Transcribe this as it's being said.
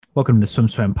Welcome to the Swim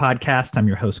podcast. I'm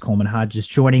your host, Coleman Hodges.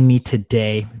 Joining me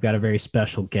today, we've got a very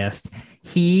special guest.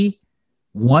 He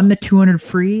won the 200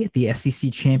 free at the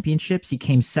SEC championships. He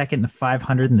came second in the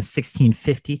 500 and the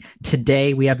 1650.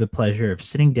 Today, we have the pleasure of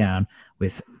sitting down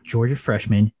with Georgia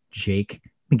freshman Jake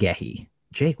Magahey.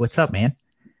 Jake, what's up, man?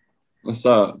 What's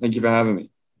up? Thank you for having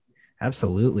me.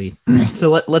 Absolutely.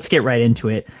 So let's get right into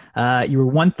it. You were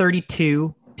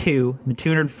 132.2 in the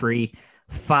 200 free.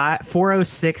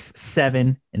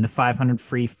 406.7 in the 500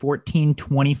 free,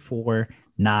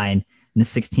 14.24.9 in the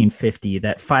 1650.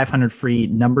 That 500 free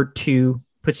number two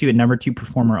puts you at number two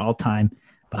performer all time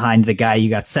behind the guy you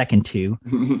got second to,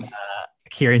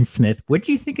 Kieran Smith. What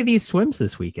did you think of these swims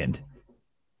this weekend?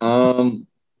 I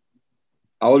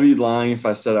would be lying if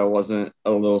I said I wasn't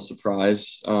a little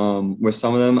surprised with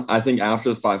some of them. I think after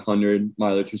the 500,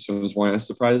 my other two swims weren't as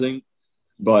surprising,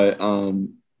 but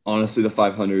honestly, the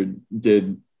 500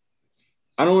 did.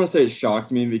 I don't want to say it shocked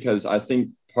me because I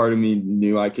think part of me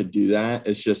knew I could do that.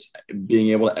 It's just being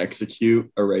able to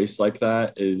execute a race like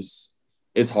that is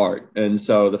hard. And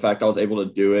so the fact I was able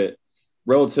to do it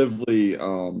relatively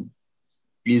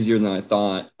easier than I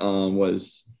thought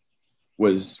was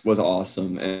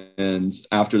awesome. And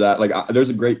after that, there's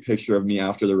a great picture of me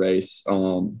after the race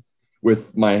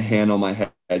with my hand on my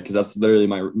head, because that's literally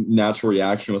my natural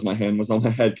reaction was my hand was on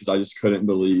my head because I just couldn't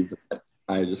believe that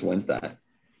I just went that.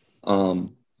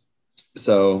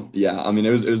 So yeah, I mean,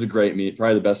 it was a great meet,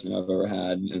 probably the best meet I've ever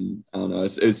had. And I don't know,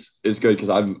 it's good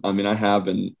because I have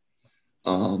been,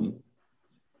 I've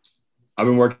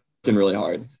been working really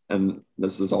hard, and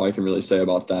this is all I can really say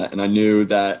about that. And I knew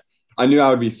I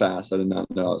would be fast. I did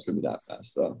not know I was going to be that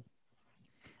fast. So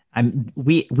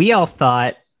we all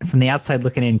thought from the outside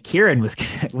looking in, Kieran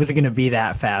wasn't going to be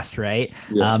that fast, right?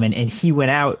 Yeah. And he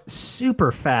went out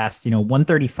super fast,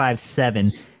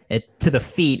 135.7 to the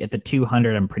feet at the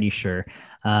 200, I'm pretty sure.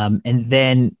 And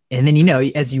then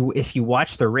if you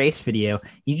watch the race video,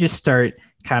 you just start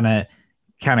kind of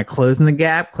closing the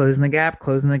gap,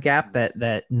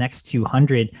 that next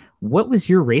 200. What was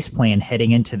your race plan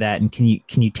heading into that? And can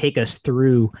you take us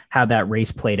through how that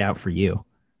race played out for you?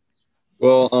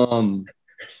 Well,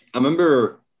 I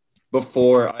remember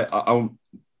before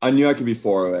I knew I could be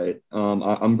 408. I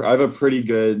usually have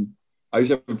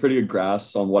a pretty good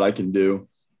grasp on what I can do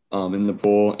in the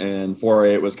pool, and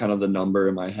 408 was kind of the number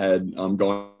in my head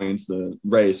going into the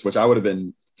race, which I would have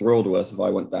been thrilled with if I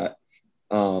went that.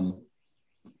 And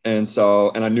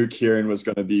I knew Kieran was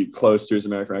going to be close to his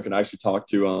American record. I actually talked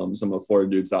to some of the Florida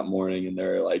dudes that morning, and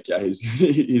they're like, yeah,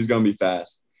 he's going to be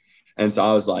fast. And so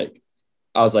I was like,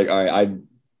 all right,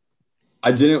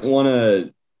 I didn't want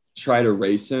to try to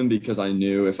race him because I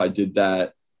knew if I did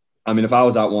that, I mean, if I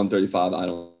was at 135, I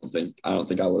don't think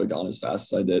I would have gone as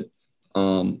fast as I did.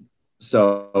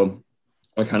 So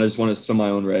I kind of just want to swim my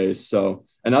own race. So,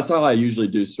 and that's how I usually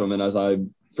do swimming.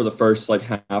 For the first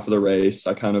half of the race,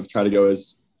 I kind of try to go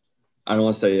as, I don't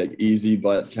want to say easy,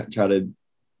 but try to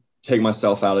take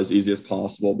myself out as easy as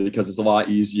possible, because it's a lot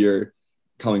easier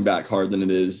coming back hard than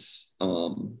it is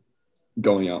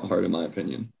going out hard, in my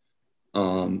opinion.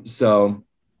 So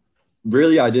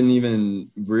really, I didn't even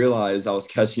realize I was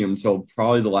catching him until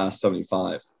probably the last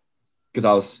 75, because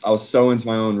I was so into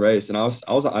my own race. And I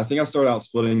think I started out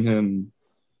splitting him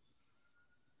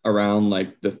around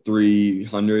the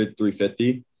 300,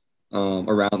 350.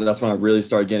 Around that's when I really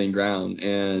started getting ground,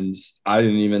 and I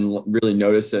didn't even really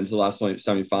notice it until the last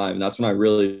 75. And that's when I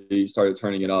really started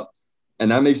turning it up.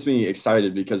 And that makes me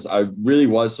excited because I really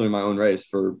was swimming my own race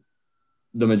for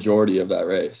the majority of that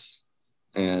race.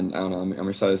 And I don't know, I'm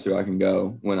excited to see where I can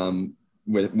go when I'm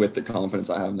with the confidence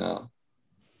I have now.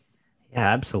 Yeah,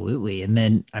 absolutely. And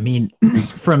then, I mean,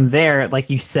 from there, like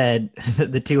you said,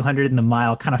 the 200 and the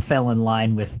mile kind of fell in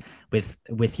line with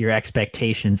your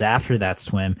expectations after that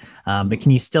swim. But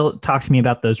can you still talk to me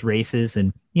about those races?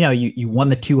 And, you won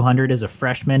the 200 as a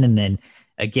freshman, and then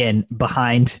again,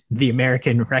 behind the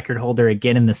American record holder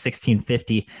again in the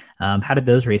 1650. How did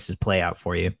those races play out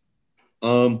for you?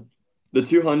 The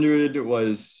 200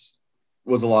 was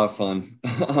a lot of fun.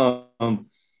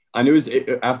 I knew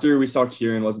after we saw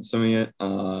Kieran wasn't swimming it,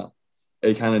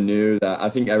 it kind of knew that I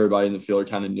think everybody in the field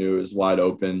kind of knew it was wide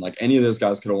open. Like any of those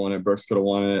guys could have won it. Brooks could have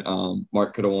won it.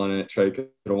 Mark could have won it. Trey could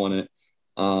have won it.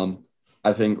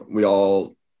 I think we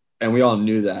all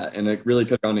knew that, and it really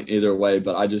could have gone either way.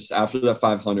 But after that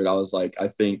 500, I was like, I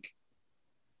think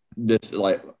this,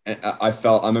 I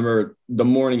remember the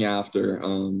morning after,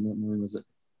 what morning was it?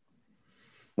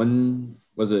 When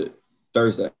was it?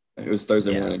 Thursday. It was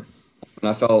Thursday morning. And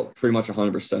I felt pretty much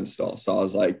 100% still. So I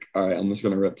was like, all right, I'm just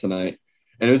going to rip tonight.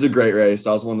 And it was a great race.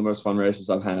 That was one of the most fun races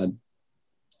I've had.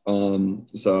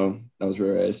 So that was a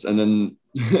great race. And then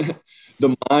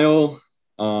the mile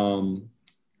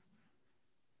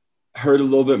hurt a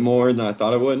little bit more than I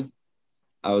thought it would.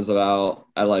 I was about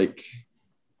I like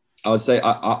I would say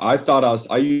I thought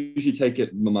I usually take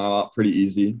it the mile out pretty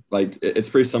easy. Like it's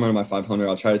pretty similar to my 500.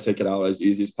 I'll try to take it out as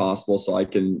easy as possible so I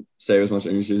can save as much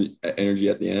energy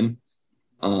at the end.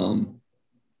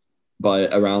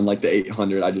 But around like the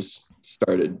 800, I just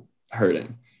started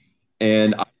hurting,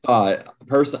 and I thought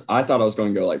I was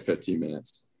going to go like 15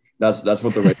 minutes. That's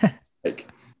what the race was like.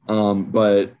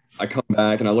 But I come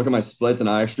back and I look at my splits, and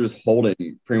I actually was holding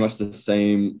pretty much the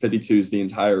same 52s the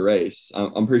entire race.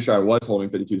 I'm pretty sure I was holding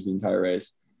 52s the entire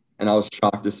race, and I was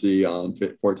shocked to see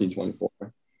 14:24, if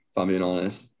I'm being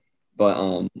honest. But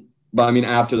I mean,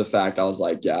 after the fact, I was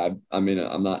like, yeah, I mean,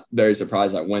 I'm not very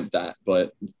surprised I went that,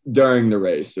 but during the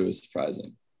race, it was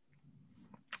surprising.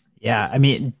 Yeah, I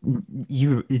mean,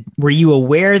 were you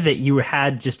aware that you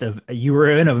were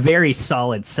in a very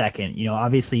solid second? You know,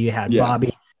 obviously you had Yeah.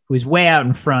 Bobby who was way out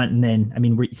in front, and then I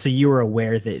mean, so you were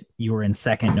aware that you were in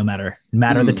second no matter the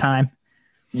Mhm. time.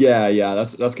 Yeah.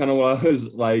 That's kind of what I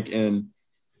was like, and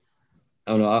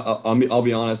I don't know. I'll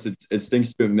be honest. It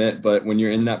stinks to admit, but when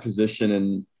you're in that position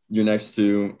and you're next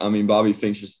to, I mean, Bobby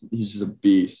Fink's he's just a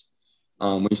beast.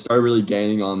 When he started really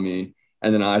gaining on me,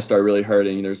 and then I started really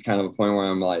hurting, there's kind of a point where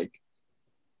I'm like,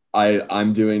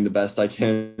 I'm doing the best I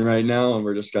can right now, and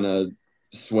we're just gonna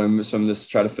swim this,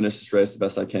 try to finish this race the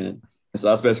best I can. And so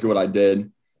that's basically what I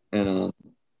did. And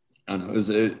I don't know.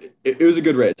 It was a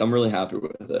good race. I'm really happy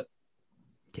with it.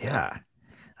 Yeah.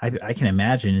 Yeah, I can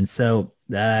imagine. And so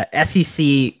the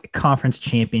SEC Conference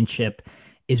Championship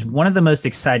is one of the most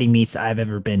exciting meets I've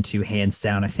ever been to, hands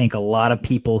down. I think a lot of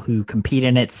people who compete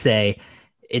in it say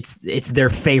it's their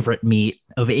favorite meet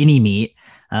of any meet.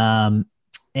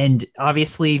 And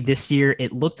obviously this year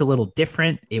it looked a little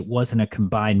different. It wasn't a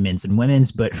combined men's and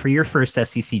women's, but for your first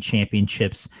SEC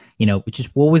championships, you know, which is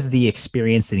what was the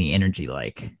experience and the energy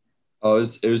like? Oh,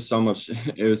 it was so much.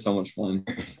 It was so much fun.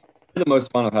 The most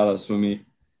fun I've had at a swim meet.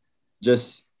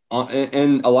 Just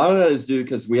and a lot of that is due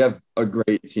because we have a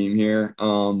great team here.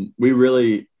 We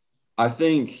really, I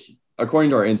think, according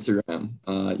to our Instagram,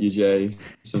 UJ,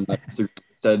 some Instagram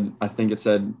said, I think it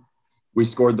said we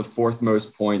scored the fourth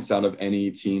most points out of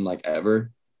any team like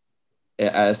ever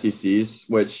at SECs,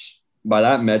 which by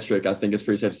that metric, I think it's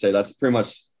pretty safe to say that's pretty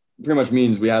much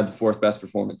means we had the fourth best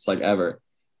performance like ever.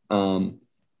 Um,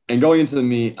 and going into the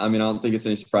meet, I mean, I don't think it's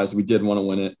any surprise we did want to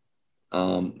win it.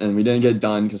 And we didn't get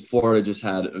done because Florida just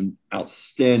had an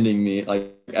outstanding meet.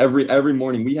 Like every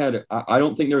morning we had, I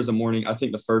don't think there was a morning. I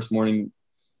think the first morning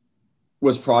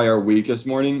was probably our weakest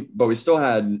morning, but we still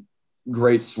had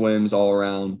great swims all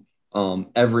around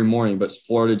every morning. But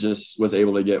Florida just was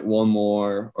able to get one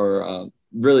more, or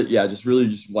really, yeah, just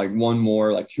like one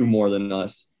more, like two more than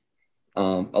us a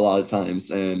lot of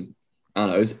times. And I don't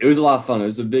know, it was a lot of fun. It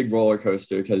was a big roller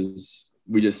coaster because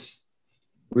we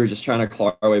were just trying to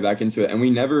claw our way back into it, and we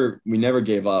never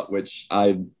gave up, which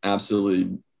I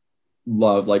absolutely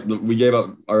love. Like we gave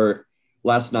up our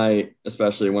last night,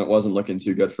 especially when it wasn't looking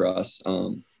too good for us.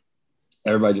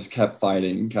 Everybody just kept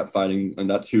fighting, and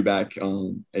that two back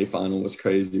a final was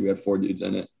crazy. We had four dudes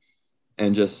in it,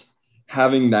 and just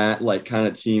having that like kind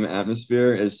of team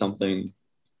atmosphere is something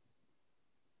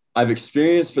I've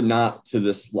experienced, but not to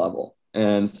this level,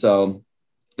 and so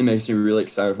it makes me really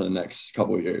excited for the next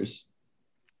couple of years.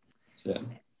 So, yeah.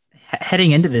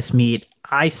 Heading into this meet,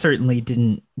 I certainly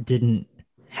didn't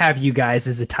have you guys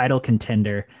as a title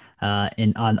contender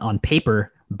in on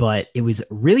paper, but it was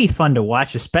really fun to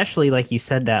watch, especially like you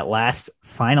said that last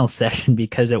final session,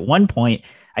 because at one point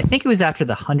I think it was after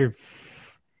the 100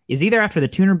 is either after the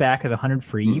tuner back or the 100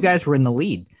 free, you guys were in the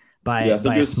lead Yeah,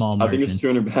 by a small I think it's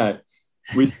margin. 200 back.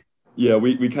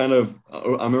 We kind of, I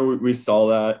remember we saw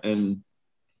that, and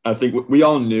I think we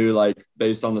all knew, like,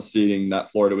 based on the seeding,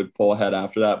 that Florida would pull ahead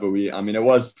after that. But I mean, it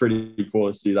was pretty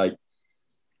cool to see, like,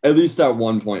 at least at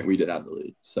one point we did have the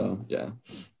lead. So, yeah.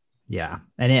 Yeah,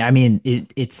 and I mean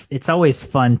it's always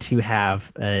fun to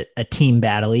have a team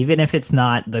battle, even if it's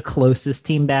not the closest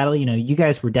team battle. You know, you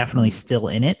guys were definitely still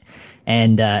in it,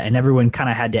 and everyone kind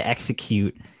of had to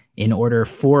execute in order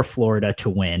for Florida to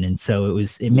win, and so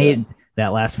it Yeah. made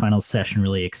that last final session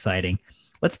really exciting.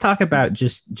 Let's talk about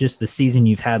just the season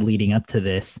you've had leading up to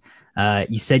this.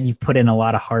 You said you've put in a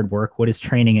lot of hard work. What has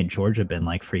training at Georgia been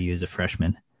like for you as a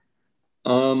freshman?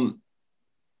 Um,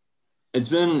 it's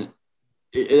been,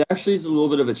 it actually is a little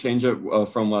bit of a change up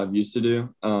from what I've used to do.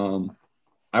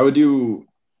 I would do,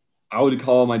 I would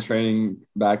call my training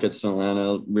back at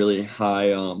Atlanta really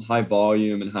high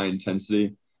volume and high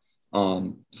intensity.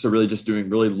 So really just doing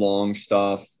really long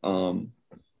stuff.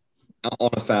 on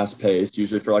a fast pace,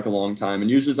 usually for like a long time,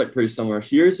 and usually it's like pretty similar.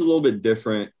 Here's a little bit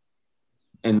different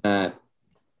in that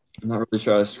I'm not really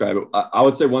sure how to describe it. I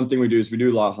would say one thing we do is we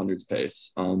do a lot of hundreds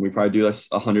pace. We probably do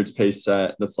a hundreds pace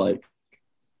set that's like,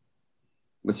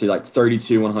 let's see, like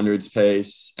 32 100s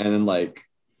pace, and then like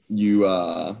you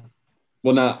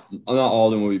well, not all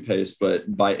of them will be paced,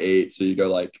 but by 8. So you go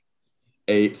like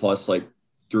 8 plus like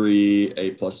 3,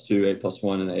 8 plus 2, 8 plus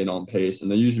 1, and 8 on pace,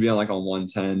 and they usually be on like on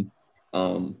 110.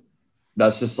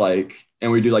 That's just like,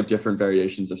 and we do like different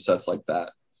variations of sets like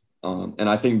that. And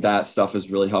I think that stuff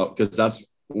has really helped, because that's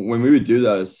when we would do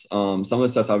those. Some of the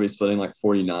sets I'd be splitting like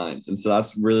 49s, and so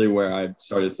that's really where I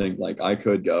started to think like I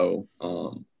could go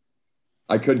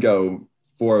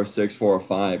 406,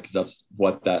 405, because that's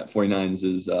what that 49s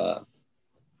is.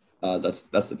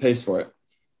 That's the pace for it.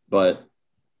 But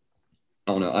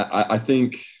I don't know. I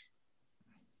think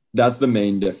that's the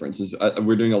main difference is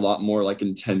we're doing a lot more like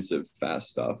intensive fast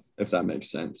stuff, if that makes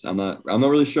sense. I'm not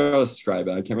really sure how to describe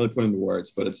it. I can't really put it into words,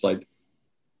 but it's like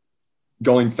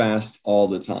going fast all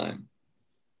the time.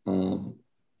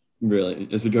 Really,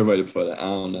 it's a good way to put it. I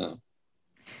don't know.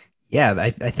 Yeah, I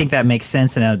think that makes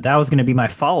sense. And that was going to be my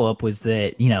follow up, was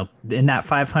that, in that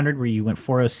 500 where you went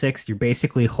 406, you're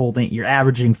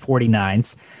averaging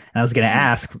 49s. And I was going to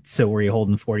ask, so were you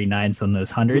holding 49s on those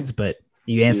hundreds? But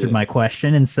you answered my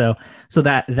question. And so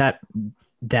that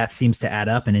seems to add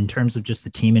up. And in terms of just the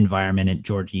team environment at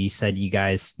Georgia, you said you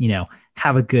guys,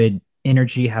 have a good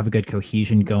energy, have a good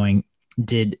cohesion going.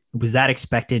 Was that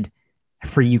expected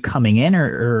for you coming in,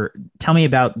 or tell me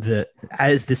about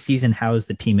as the season, how has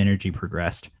the team energy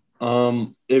progressed?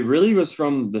 It really was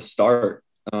from the start.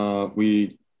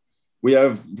 We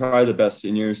have probably the best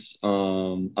seniors. I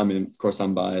mean, of course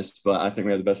I'm biased, but I think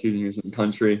we have the best seniors in the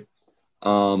country.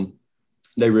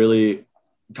 They really,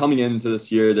 coming into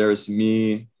this year, it was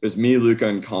me, Luca,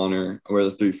 and Connor were the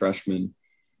 3 freshmen.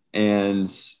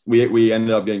 And we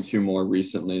ended up getting 2 more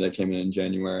recently that came in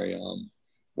January,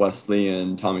 Wesley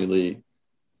and Tommy Lee.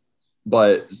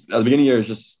 But at the beginning of the year, it was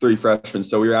just 3 freshmen.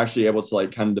 So we were actually able to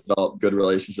like kind of develop good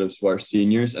relationships with our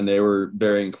seniors, and they were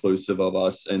very inclusive of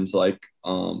us. And to like,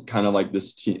 kind of like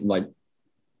this team, like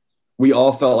we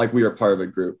all felt like we were part of a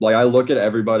group. Like I look at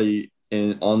everybody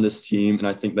on this team, and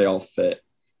I think they all fit,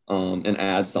 and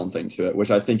add something to it,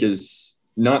 which I think is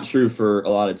not true for a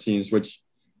lot of teams, which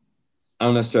I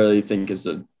don't necessarily think is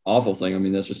an awful thing. I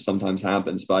mean, that just sometimes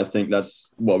happens, but I think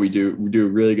that's what we do. We do a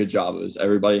really good job of is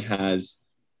everybody has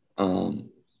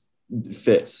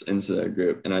fits into their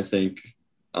group. And I think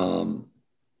the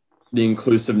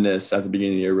inclusiveness at the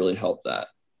beginning of the year really helped that.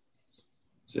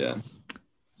 So, yeah.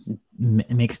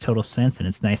 It makes total sense. And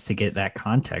it's nice to get that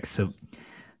context.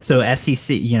 So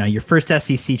SEC, your first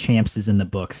SEC champs is in the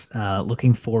books.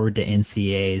 Looking forward to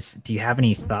NCAAs. Do you have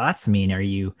any thoughts? I mean, are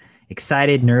you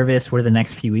excited, nervous? What are the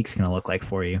next few weeks going to look like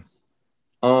for you?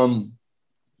 I don't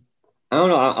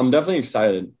know. I'm definitely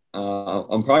excited.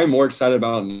 I'm probably more excited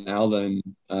about it now than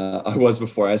I was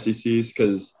before SECs,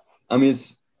 because I mean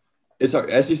it's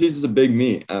SECs is a big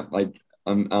meet. I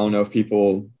don't know if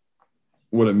people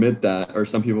would admit that, or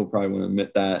some people probably wouldn't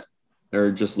admit that,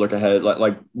 or just look ahead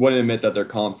like wouldn't admit that their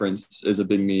conference is a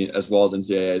big meet as well as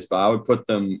NCAAs. But I would put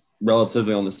them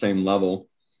relatively on the same level.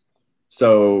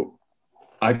 So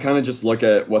I kind of just look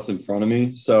at what's in front of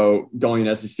me. So going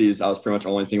in SECs, I was pretty much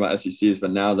only thinking about SECs, but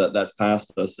now that that's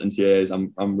past us, NCAAs,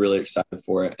 I'm really excited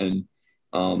for it. And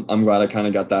I'm glad I kind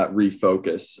of got that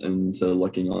refocus into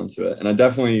looking onto it. And I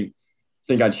definitely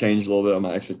think I changed a little bit of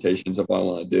my expectations of what I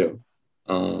want to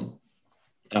do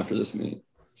after this meet.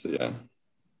 So, yeah.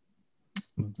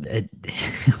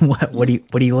 What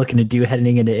are you looking to do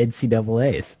heading into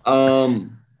NCAAs?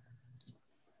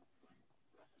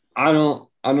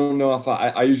 I don't know if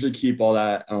I usually keep all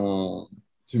that to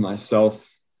myself.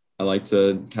 I like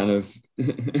to kind of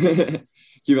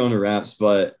keep it on the wraps,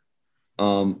 but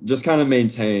just kind of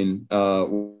maintain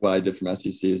what I did from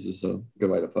SECs is a good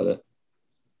way to put it.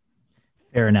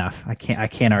 Fair enough. I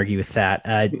can't argue with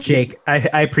that. Jake,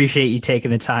 I appreciate you taking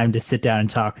the time to sit down and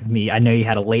talk with me. I know you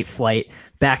had a late flight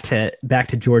back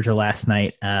to Georgia last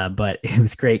night, but it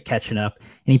was great catching up.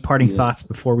 Any parting thoughts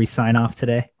before we sign off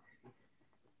today?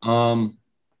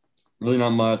 Really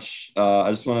not much. I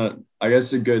just want to, I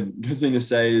guess a good thing to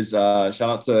say is shout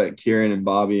out to Kieran and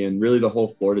Bobby and really the whole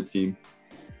Florida team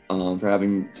for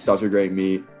having such a great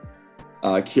meet.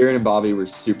 Kieran and Bobby were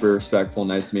super respectful,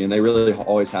 nice to me, and they really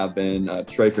always have been.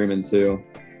 Trey Freeman too.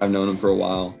 I've known him for a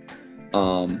while.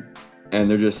 And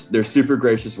they're super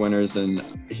gracious winners. And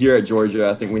here at Georgia,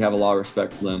 I think we have a lot of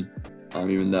respect for them,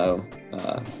 even though,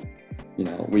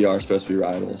 we are supposed to be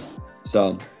rivals.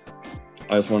 So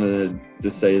I just wanted to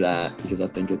say that because I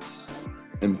think it's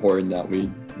important that we,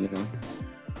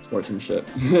 sportsmanship.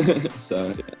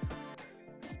 So, yeah.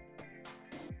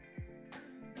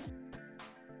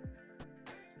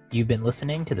 You've been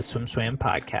listening to the Swim Swam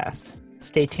podcast.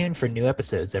 Stay tuned for new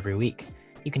episodes every week.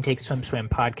 You can take Swim Swam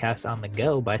podcast on the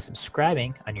go by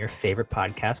subscribing on your favorite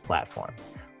podcast platform.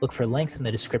 Look for links in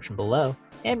the description below,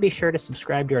 and be sure to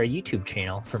subscribe to our YouTube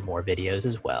channel for more videos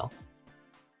as well.